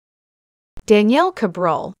Danielle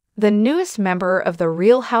Cabral, the newest member of the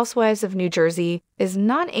Real Housewives of New Jersey, is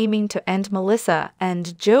not aiming to end Melissa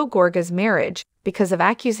and Joe Gorga's marriage because of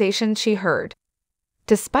accusations she heard.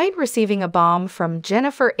 Despite receiving a bomb from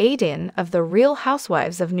Jennifer Aydin of the Real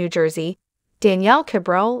Housewives of New Jersey, Danielle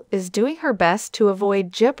Cabral is doing her best to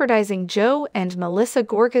avoid jeopardizing Joe and Melissa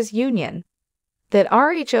Gorga's union. That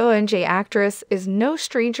RHONJ actress is no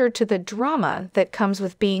stranger to the drama that comes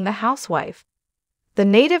with being the housewife. The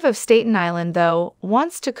native of Staten Island, though,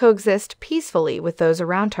 wants to coexist peacefully with those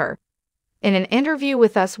around her. In an interview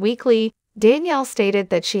with Us Weekly, Danielle stated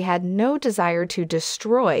that she had no desire to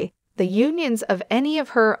destroy the unions of any of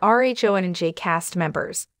her RHONJ cast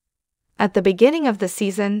members. At the beginning of the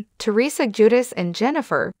season, Teresa Giudice and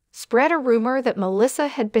Jennifer spread a rumor that Melissa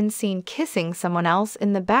had been seen kissing someone else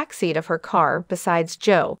in the backseat of her car besides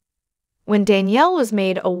Joe. When Danielle was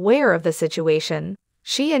made aware of the situation,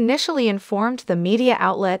 she initially informed the media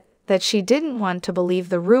outlet that she didn't want to believe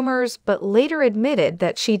the rumors, but later admitted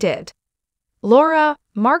that she did. Laura,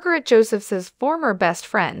 Margaret Josephs' former best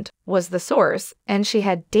friend, was the source, and she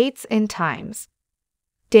had dates and times.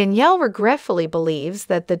 Danielle regretfully believes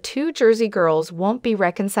that the two Jersey girls won't be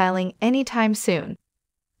reconciling anytime soon.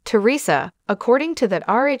 Teresa, according to that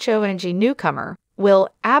RHONJ newcomer, will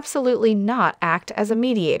absolutely not act as a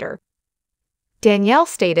mediator. Danielle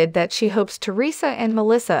stated that she hopes Teresa and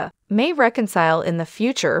Melissa may reconcile in the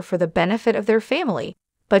future for the benefit of their family,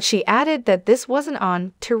 but she added that this wasn't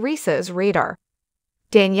on Teresa's radar.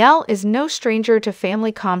 Danielle is no stranger to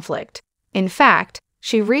family conflict. In fact,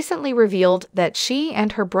 she recently revealed that she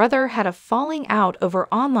and her brother had a falling out over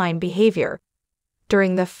online behavior.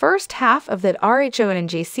 During the first half of that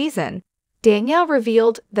RHONJ season, Danielle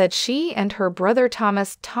revealed that she and her brother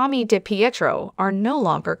Thomas "Tommy" DiPietro are no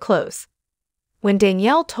longer close. When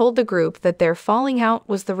Danielle told the group that their falling out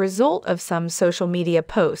was the result of some social media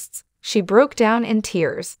posts, she broke down in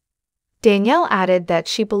tears. Danielle added that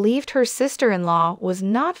she believed her sister-in-law was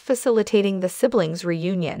not facilitating the siblings'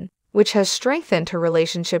 reunion, which has strengthened her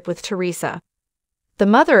relationship with Teresa. The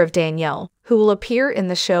mother of Danielle, who will appear in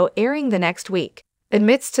the show airing the next week,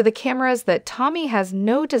 admits to the cameras that Tommy has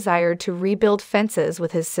no desire to rebuild fences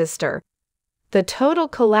with his sister. The total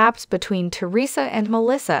collapse between Teresa and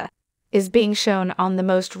Melissa is being shown on the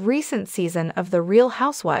most recent season of The Real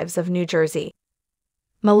Housewives of New Jersey.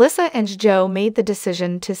 Melissa and Joe made the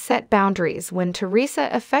decision to set boundaries when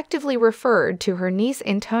Teresa effectively referred to her niece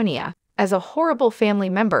Antonia as a horrible family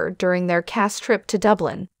member during their cast trip to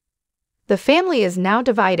Dublin. The family is now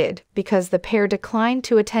divided because the pair declined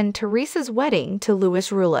to attend Teresa's wedding to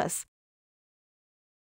Louis Ruelas.